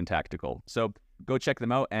 Civilian Tactical. So go check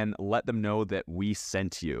them out and let them know that we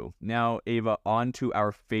sent you. Now, Ava, on to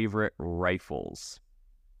our favorite rifles.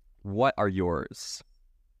 What are yours?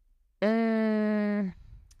 Well,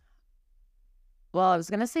 I was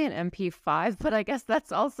going to say an MP5, but I guess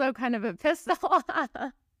that's also kind of a pistol.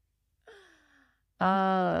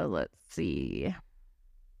 Let's see.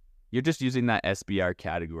 You're just using that SBR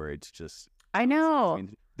category. It's just... I know. I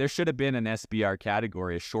mean, there should have been an SBR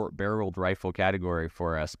category, a short-barreled rifle category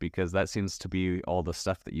for us, because that seems to be all the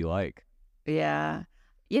stuff that you like. Yeah.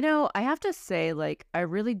 You know, I have to say, like, I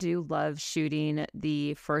really do love shooting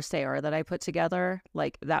the first AR that I put together.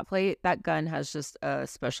 Like, that gun has just a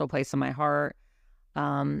special place in my heart.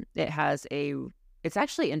 It's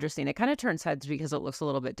actually interesting. It kind of turns heads because it looks a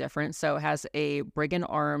little bit different. So it has a Brigand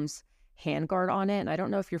Arms handguard on it. And I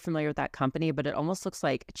don't know if you're familiar with that company, but it almost looks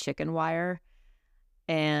like chicken wire.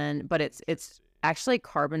 But it's actually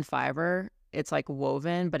carbon fiber. It's like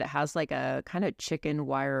woven, but it has like a kind of chicken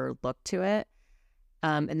wire look to it.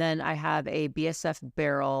 And then I have a BSF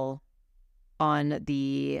barrel on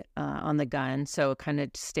the gun, so kind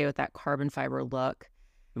of stay with that carbon fiber look.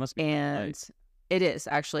 It must be light. It is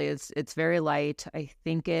actually. It's very light. I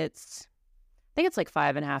think it's like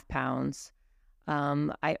 5.5 pounds.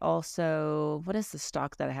 I also, what is the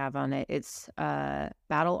stock that I have on it? It's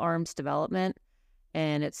Battle Arms Development.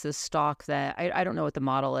 And it's this stock that I don't know what the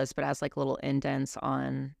model is, but it has like little indents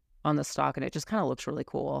on the stock, and it just kind of looks really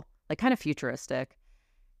cool, like kind of futuristic.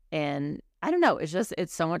 And I don't know,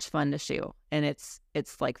 it's so much fun to shoot, and it's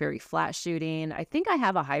like very flat shooting. I think I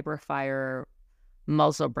have a Hyperfire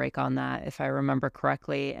muzzle brake on that, if I remember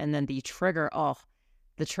correctly. And then the trigger,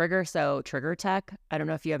 so Trigger Tech. I don't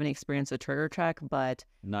know if you have any experience with Trigger Tech, but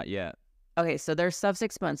not yet. Okay, so their stuff's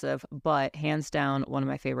expensive, but hands down one of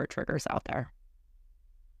my favorite triggers out there.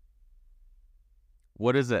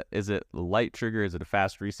 What is it? Is it a light trigger? Is it a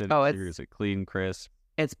fast recent trigger? Is it clean, crisp?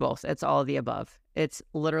 It's both. It's all of the above. It's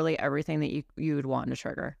literally everything that you would want in a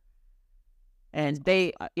trigger. And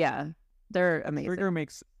they're amazing. Trigger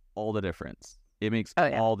makes all the difference. It makes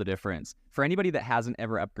all the difference. For anybody that hasn't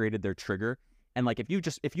ever upgraded their trigger, and like if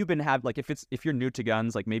you're new to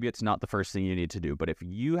guns, like maybe it's not the first thing you need to do. But if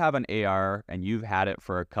you have an AR and you've had it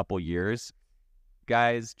for a couple years,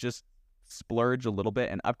 guys, just splurge a little bit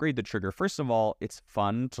and upgrade the trigger. First of all, it's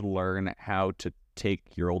fun to learn how to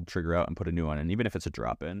take your old trigger out and put a new one in, even if it's a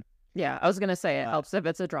drop-in. Yeah, I was going to say it helps if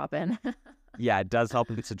it's a drop-in. Yeah, it does help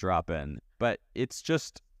if it's a drop-in. But it's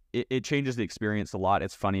just, it changes the experience a lot.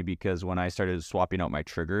 It's funny because when I started swapping out my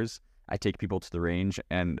triggers, I take people to the range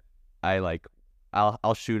and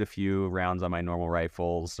I'll shoot a few rounds on my normal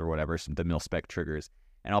rifles or whatever, the mil-spec triggers,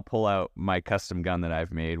 and I'll pull out my custom gun that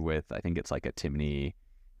I've made with, I think it's like a Timney,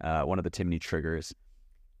 one of the Timney triggers,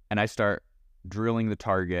 and I start drilling the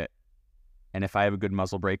target. And if I have a good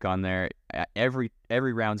muzzle brake on there, every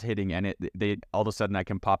round's hitting, and they all of a sudden I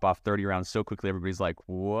can pop off 30 rounds so quickly. Everybody's like,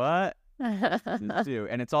 "What?" And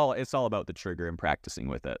it's all about the trigger and practicing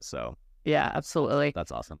with it. So yeah, absolutely,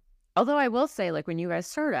 that's awesome. Although I will say, like when you guys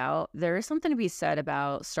start out, there is something to be said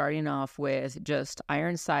about starting off with just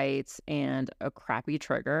iron sights and a crappy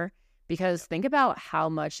trigger, because think about how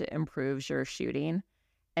much it improves your shooting.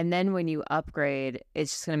 And then when you upgrade,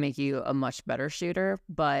 it's just going to make you a much better shooter.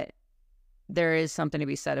 But there is something to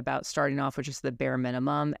be said about starting off with just the bare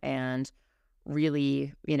minimum and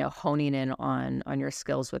really, honing in on your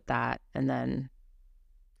skills with that. And then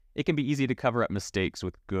it can be easy to cover up mistakes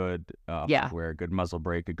with good hardware, good muzzle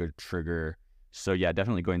brake, a good trigger. So yeah,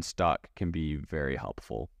 definitely going stock can be very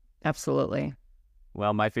helpful. Absolutely.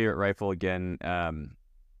 Well, my favorite rifle again,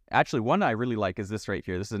 actually one I really like is this right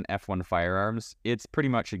here. This is an F1 Firearms. It's pretty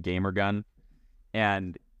much a gamer gun,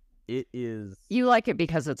 and it is. You like it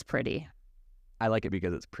because it's pretty. I like it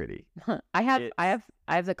because it's pretty. I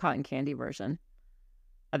have the cotton candy version.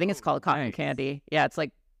 I think it's called cotton candy. Yeah, it's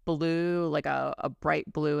like blue, like a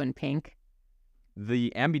bright blue and pink.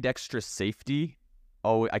 The ambidextrous safety,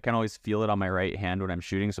 I can always feel it on my right hand when I'm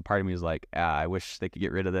shooting. So part of me is like, I wish they could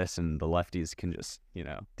get rid of this and the lefties can just,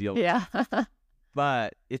 deal with it.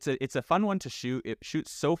 But it's a fun one to shoot. It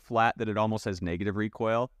shoots so flat that it almost has negative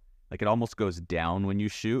recoil. Like it almost goes down when you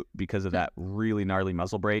shoot because of that really gnarly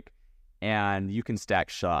muzzle brake. And you can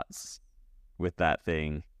stack shots with that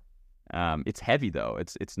thing. It's heavy though.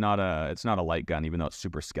 It's not a light gun, even though it's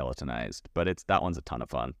super skeletonized. But that one's a ton of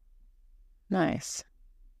fun. Nice.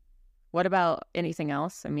 What about anything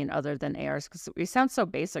else? I mean, other than ARs, because we sound so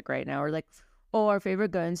basic right now. We're like, our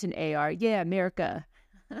favorite guns in AR, yeah, America.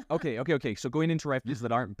 Okay. So going into rifles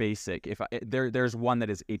that aren't basic, there's one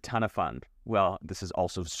that is a ton of fun. Well, this is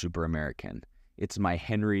also super American. It's my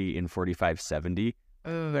Henry in 4570.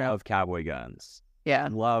 Love cowboy guns. Yeah.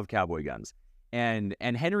 Love cowboy guns. And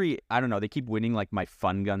Henry, I don't know, they keep winning like my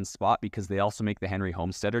fun gun spot because they also make the Henry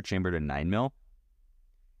Homesteader chambered in 9mm.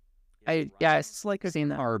 It's like a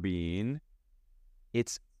carbine.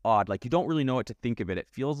 It's odd. Like you don't really know what to think of it. It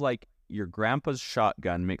feels like your grandpa's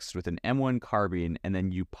shotgun mixed with an M1 carbine, and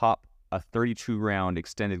then you pop a 32 round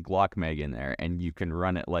extended Glock mag in there, and you can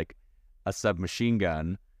run it like a submachine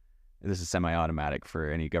gun. This is semi-automatic for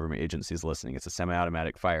any government agencies listening. It's a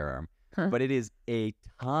semi-automatic firearm. But it is a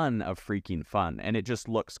ton of freaking fun, and it just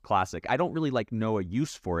looks classic. I don't really know a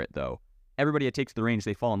use for it, though. Everybody that takes the range,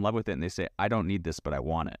 they fall in love with it, and they say, I don't need this, but I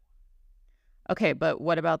want it. Okay, but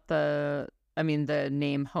what about the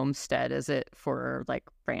name Homestead? Is it for,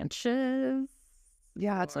 ranches?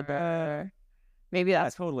 Yeah, it's maybe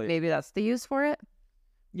that's totally. Maybe that's the use for it?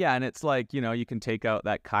 Yeah, and it's like, you can take out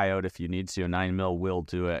that coyote if you need to. A 9mm will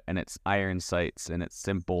do it, and it's iron sights, and it's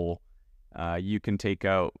simple. You can take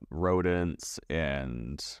out rodents,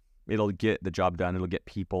 and it'll get the job done. It'll get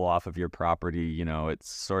people off of your property. It's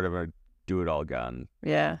sort of a do-it-all gun.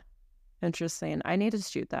 Yeah, interesting. I need to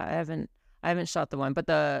shoot that. I haven't shot the one, but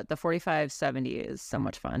the 4570 is so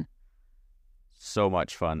much fun. So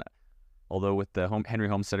much fun. Although with the Henry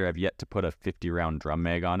Homesteader, I've yet to put a 50-round drum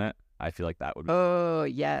mag on it. I feel like that would be... Oh,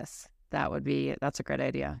 yes. That's a great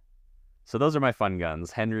idea. So those are my fun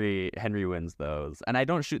guns. Henry wins those. And I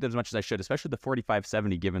don't shoot them as much as I should, especially the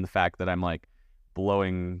 4570, given the fact that I'm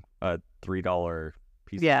blowing a $3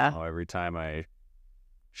 piece of ammo every time I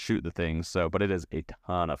shoot the thing. But it is a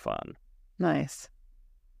ton of fun. Nice.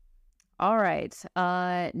 All right.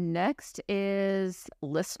 Next is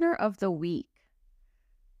Listener of the Week.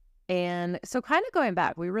 And so kind of going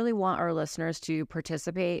back, we really want our listeners to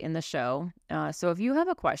participate in the show. So if you have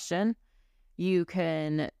a question, you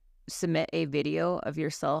can submit a video of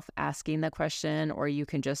yourself asking the question, or you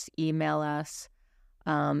can just email us.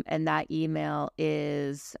 And that email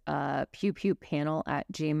is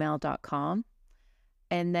pewpewpanel@gmail.com.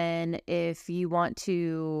 And then if you want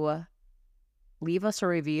to leave us a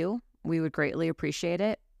review, we would greatly appreciate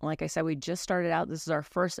it. Like I said, we just started out. This is our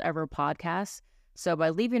first ever podcast. So by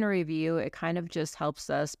leaving a review, it kind of just helps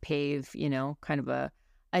us pave, kind of a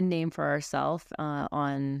name for ourselves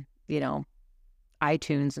on,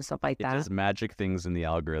 iTunes and stuff like that. It does magic things in the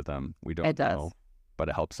algorithm. We don't know, but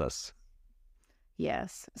it helps us.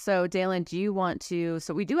 Yes. So Dalen, do you want to,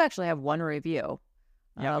 so we do actually have one review,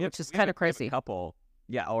 which is kind of crazy. We have a couple.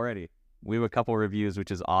 Yeah, already. We have a couple reviews,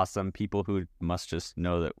 which is awesome. People who must just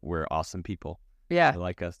know that we're awesome people. Yeah. They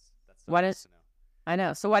like us. That's so nice to know. I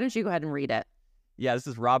know. So why don't you go ahead and read it? Yeah, this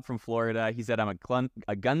is Rob from Florida. He said, I'm a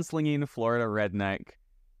gunslinging Florida redneck,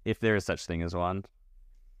 if there is such thing as one.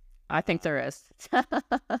 I think there is.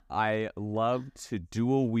 I love to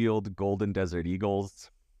dual wield Golden Desert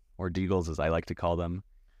Eagles, or Deagles as I like to call them.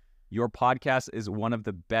 Your podcast is one of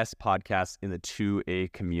the best podcasts in the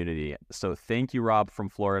 2A community. So thank you, Rob from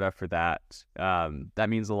Florida, for that. That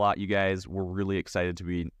means a lot, you guys. We're really excited to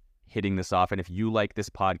be hitting this off. And if you like this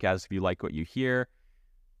podcast, if you like what you hear,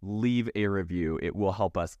 leave a review. It will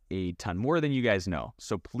help us a ton, more than you guys know.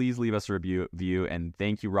 So please leave us a review. And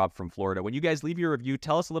thank you, Rob from Florida. When you guys leave your review,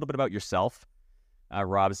 tell us a little bit about yourself.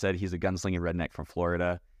 Rob said he's a gunslinging redneck from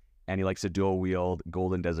Florida, and he likes to dual wield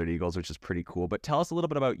Golden Desert Eagles, which is pretty cool. But tell us a little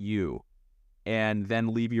bit about you. and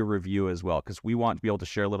then leave your review as well, because we want to be able to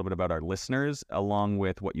share a little bit about our listeners along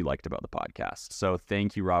with what you liked about the podcast. So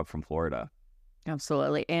thank you, Rob from Florida.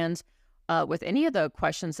 Absolutely. And with any of the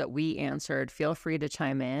questions that we answered, feel free to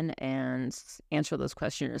chime in and answer those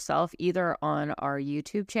questions yourself, either on our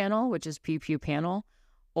YouTube channel, which is Pew Pew Panel,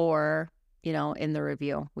 or, in the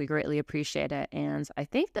review. We greatly appreciate it. And I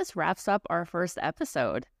think this wraps up our first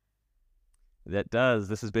episode. That does.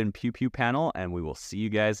 This has been Pew Pew Panel, and we will see you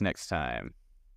guys next time.